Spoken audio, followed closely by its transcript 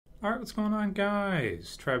Alright, what's going on,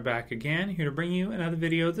 guys? Trev back again, here to bring you another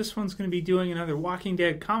video. This one's going to be doing another Walking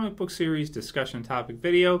Dead comic book series discussion topic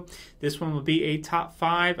video. This one will be a top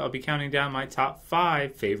 5. I'll be counting down my top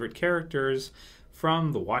 5 favorite characters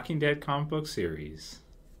from the Walking Dead comic book series.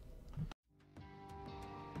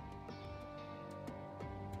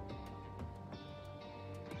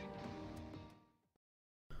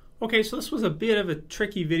 Okay, so this was a bit of a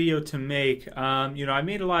tricky video to make. I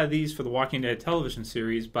made a lot of these for the Walking Dead television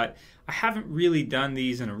series, but I haven't really done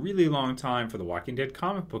these in a really long time for the Walking Dead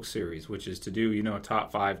comic book series, which is to do,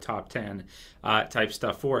 top 5, top 10 type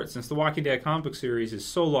stuff for it. Since the Walking Dead comic book series is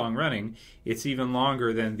so long running, it's even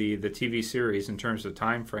longer than the TV series in terms of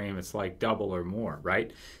time frame. It's like double or more,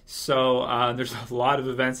 right? So there's a lot of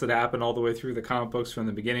events that happen all the way through the comic books from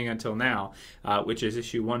the beginning until now, which is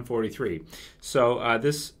issue 143. So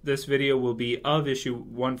this video will be of issue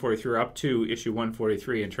 143 up to issue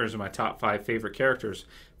 143 in terms of my top 5 favorite characters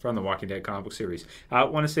from the Walking Dead comic book series. I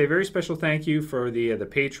want to say a very special thank you for the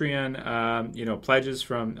Patreon pledges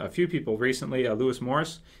from a few people recently. Lewis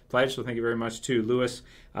Morris pledged, so thank you very much to Lewis,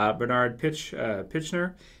 Bernard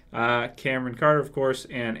Pitchner, Cameron Carter, of course,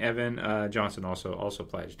 and Evan Johnson also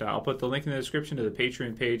pledged. I'll put the link in the description to the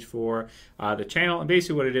Patreon page for the channel. And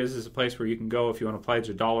basically what it is a place where you can go if you want to pledge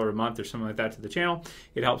 $1 a month or something like that to the channel.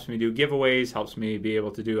 It helps me do giveaways, helps me be able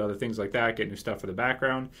to do other things like that, get new stuff for the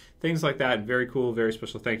background, things like that. And very cool, very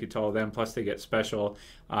special thank you to all of them. Plus they get special,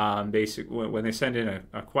 when they send in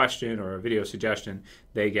a question or a video suggestion,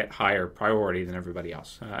 they get higher priority than everybody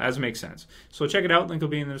else, as it makes sense. So check it out. Link will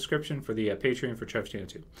be in the description for the Patreon for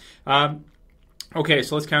Trevschan2. Okay,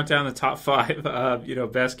 so let's count down the top 5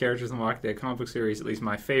 best characters in the Walking Dead comic book series, at least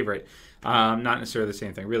my favorite. Not necessarily the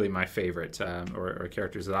same thing, really my favorite, or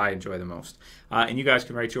characters that I enjoy the most. And you guys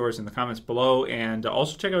can write yours in the comments below, and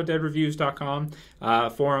also check out deadreviews.com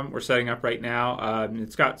forum we're setting up right now.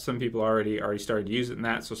 It's got some people already started to use it in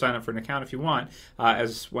that, so sign up for an account if you want.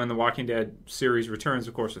 As when the Walking Dead series returns,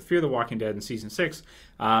 of course, with Fear the Walking Dead in Season 6,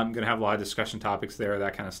 I'm going to have a lot of discussion topics there,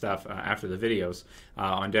 that kind of stuff, after the videos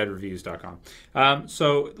on deadreviews.com.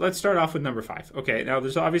 So let's start off with number 5. Okay, now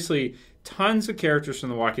there's obviously tons of characters from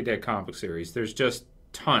the Walking Dead comic book series. There's just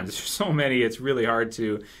tons. There's so many, it's really hard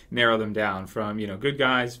to narrow them down, from good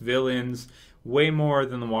guys, villains, way more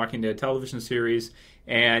than the Walking Dead television series,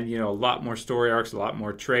 and a lot more story arcs, a lot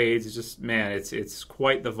more trades. It's just, man, it's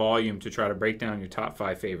quite the volume to try to break down your top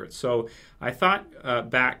 5 favorites. So I thought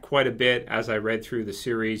back quite a bit as I read through the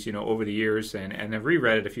series over the years, and I've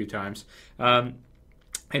reread it a few times.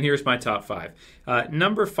 And here's my top 5.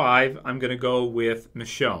 Number 5, I'm going to go with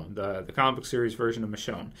Michonne, the comic book series version of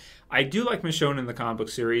Michonne. I do like Michonne in the comic book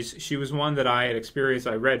series. She was one that I had experienced.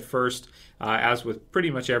 I read first, as with pretty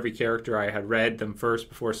much every character. I had read them first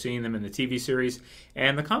before seeing them in the TV series.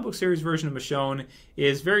 And the comic book series version of Michonne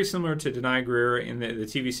is very similar to Denai Greer in the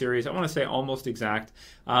TV series. I want to say almost exact,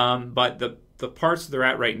 but the parts they're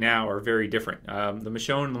at right now are very different. The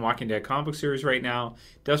Michonne in the Walking Dead comic book series right now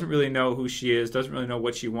doesn't really know who she is, doesn't really know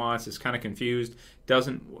what she wants, is kind of confused,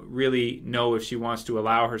 doesn't really know if she wants to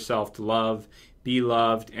allow herself to love, be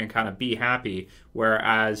loved, and kind of be happy.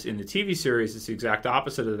 Whereas in the TV series, it's the exact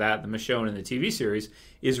opposite of that. The Michonne in the TV series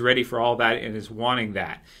is ready for all that and is wanting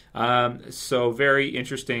that. So very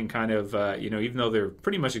interesting kind of, even though they're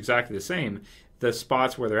pretty much exactly the same, the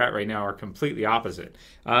spots where they're at right now are completely opposite.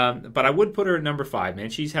 But I would put her at number 5, man.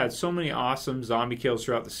 She's had so many awesome zombie kills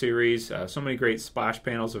throughout the series, so many great splash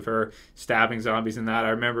panels of her stabbing zombies in that. I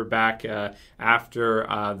remember back after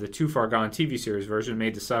the Too Far Gone TV series version,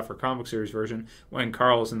 Made to Suffer comic series version, when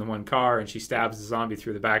Carl's in the one car and she stabs the zombie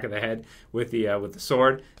through the back of the head with the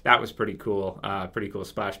sword. That was pretty cool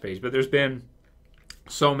splash page. But there's been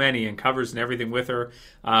so many, and covers and everything with her.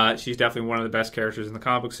 She's definitely one of the best characters in the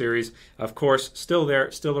comic book series. Of course, still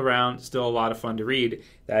there, still around, still a lot of fun to read.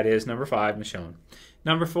 That is number 5, Michonne.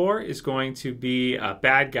 Number 4 is going to be a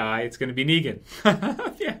bad guy. It's going to be Negan.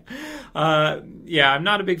 I'm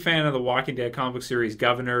not a big fan of the Walking Dead comic book series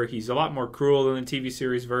Governor. He's a lot more cruel than the TV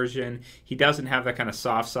series version. He doesn't have that kind of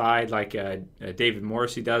soft side like David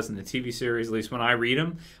Morrissey does in the TV series. At least when I read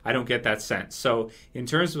him, I don't get that sense. So in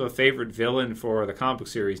terms of a favorite villain for the comic book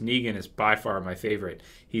series, Negan is by far my favorite.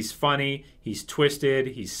 He's funny, he's twisted,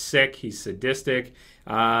 he's sick, he's sadistic,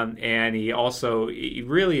 and he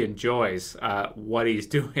really enjoys what he's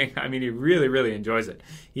doing. I mean, he really enjoys it.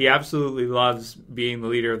 He absolutely loves being the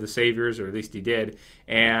leader of the Saviors, or at least he did.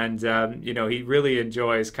 And he really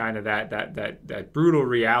enjoys kind of that brutal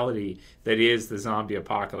reality that is the zombie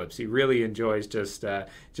apocalypse. He really enjoys just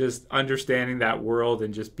understanding that world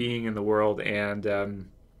and just being in the world. And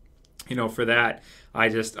for that, I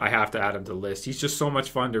have to add him to the list. He's just so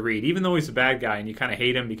much fun to read, even though he's a bad guy and you kind of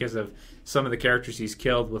hate him because of some of the characters he's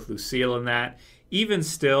killed with Lucille and that. Even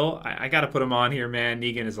still, I got to put him on here, man.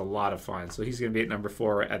 Negan is a lot of fun, so he's going to be at number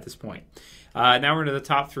 4 at this point. Now we're into the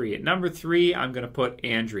top 3. At number 3, I'm going to put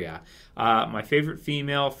Andrea. My favorite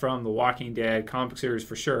female from the Walking Dead comic book series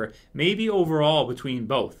for sure. Maybe overall between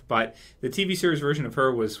both, but the TV series version of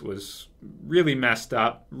her was really messed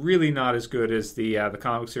up, really not as good as the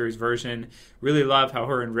comic book series version. Really love how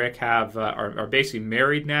her and Rick are basically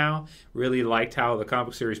married now. Really liked how the comic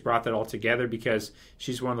book series brought that all together because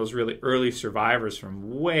she's one of those really early survivors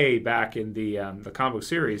from way back in the comic book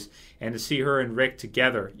series, and to see her and Rick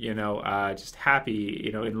together, just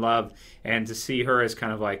happy, in love, and to see her as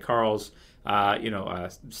kind of like Carl's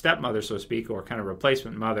stepmother, so to speak, or kind of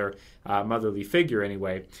replacement mother, motherly figure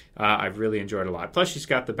anyway. I've really enjoyed a lot. Plus, she's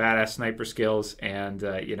got the badass sniper skills, and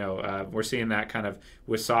we're seeing that kind of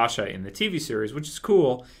with Sasha in the TV series, which is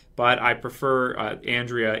cool. But I prefer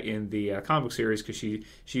Andrea in the comic book series because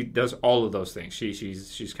she does all of those things.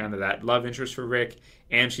 She's kind of that love interest for Rick,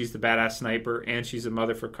 and she's the badass sniper, and she's a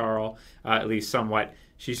mother for Carl, at least somewhat.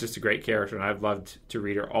 She's just a great character, and I've loved to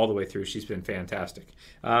read her all the way through. She's been fantastic.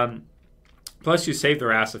 Plus, you saved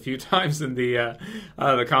their ass a few times in the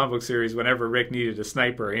comic book series. Whenever Rick needed a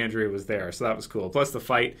sniper, Andrea was there, so that was cool. Plus, the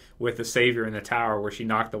fight with the Savior in the tower where she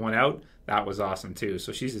knocked the one out, that was awesome too.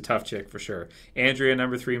 So she's a tough chick for sure. Andrea,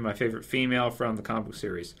 number 3, my favorite female from the comic book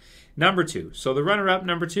series. Number 2. So the runner-up,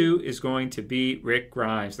 number 2, is going to be Rick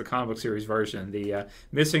Grimes, the comic book series version. The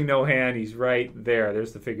missing no hand, he's right there.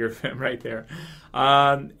 There's the figure of him right there.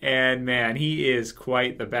 And man, he is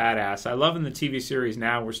quite the badass. I love in the TV series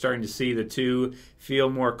now, we're starting to see the two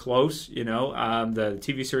feel more close. The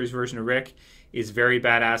TV series version of Rick is very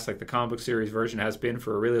badass, like the comic book series version has been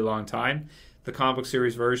for a really long time. The comic book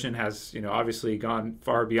series version has, obviously gone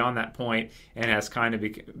far beyond that point and has kind of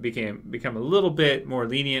become a little bit more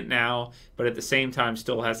lenient now, but at the same time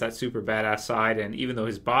still has that super badass side. And even though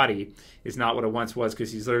his body is not what it once was,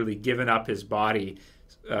 because he's literally given up his body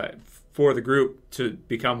for the group to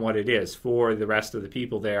become what it is for the rest of the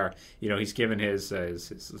people there. He's given his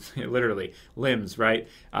literally limbs, right?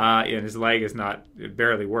 And his leg it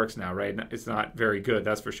barely works now, right? It's not very good,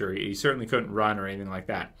 that's for sure. He certainly couldn't run or anything like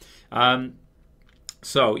that.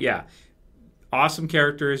 So, yeah, awesome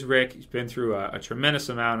characters, Rick. He's been through a tremendous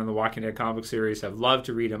amount in the Walking Dead comic book series. I've loved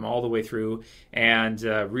to read him all the way through, and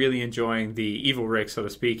really enjoying the evil Rick, so to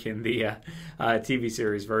speak, in the TV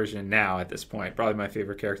series version now at this point. Probably my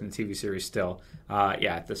favorite character in the TV series still,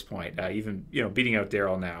 at this point. Even, beating out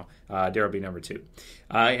Daryl now. Daryl will be number 2.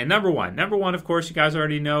 And number 1. Number 1, of course, you guys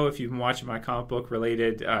already know if you've been watching my comic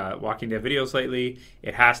book-related Walking Dead videos lately,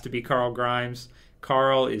 it has to be Carl Grimes.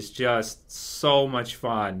 Carl is just so much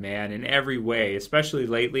fun, man, in every way, especially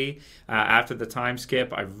lately. After the time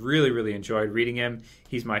skip, I've really, really enjoyed reading him.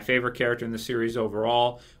 He's my favorite character in the series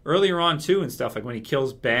overall. Earlier on, too, and stuff like when he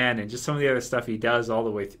kills Ben and just some of the other stuff he does all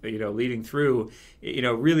the way, leading through,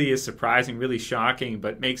 really is surprising, really shocking,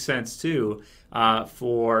 but makes sense, too,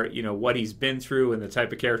 for, what he's been through and the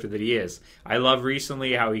type of character that he is. I love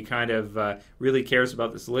recently how he kind of really cares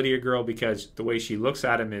about this Lydia girl because the way she looks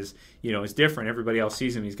at him is different. Everybody else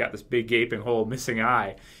sees him. He's got this big gaping hole, missing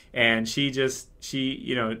eye. And she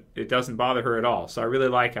it doesn't bother her at all. So I really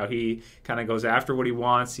like how he kind of goes after what he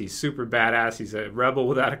wants. He's super badass. He's a rebel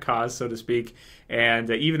without a cause, so to speak. And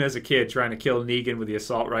even as a kid, trying to kill Negan with the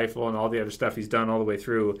assault rifle and all the other stuff he's done all the way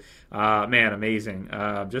through, man, amazing.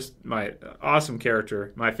 Just my awesome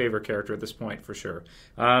character, my favorite character at this point for sure.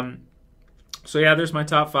 So yeah, there's my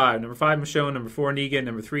top 5. Number 5, Michonne. Number 4, Negan.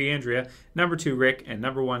 Number 3, Andrea. Number 2, Rick. And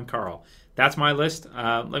number 1, Carl. That's my list.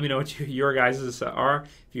 Let me know what your guys' are.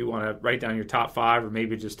 If you want to write down your top 5 or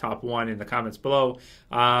maybe just top 1 in the comments below.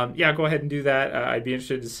 Go ahead and do that. I'd be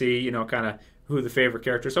interested to see, kind of who the favorite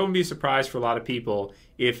character is. I wouldn't be surprised for a lot of people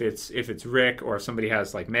if it's Rick or if somebody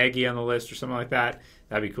has like Maggie on the list or something like that.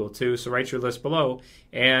 That'd be cool too. So write your list below.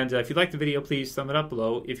 And if you like the video, please thumb it up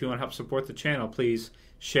below. If you want to help support the channel, please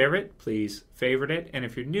share it, please favorite it. And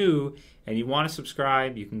if you're new and you want to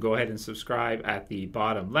subscribe, you can go ahead and subscribe at the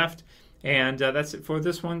bottom left. And that's it for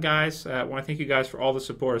this one, guys. I want to thank you guys for all the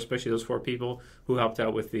support, especially those 4 people who helped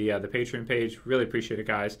out with the Patreon page. Really appreciate it,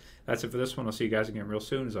 guys. That's it for this one. I'll see you guys again real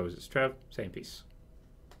soon. As always, it's Trev saying peace.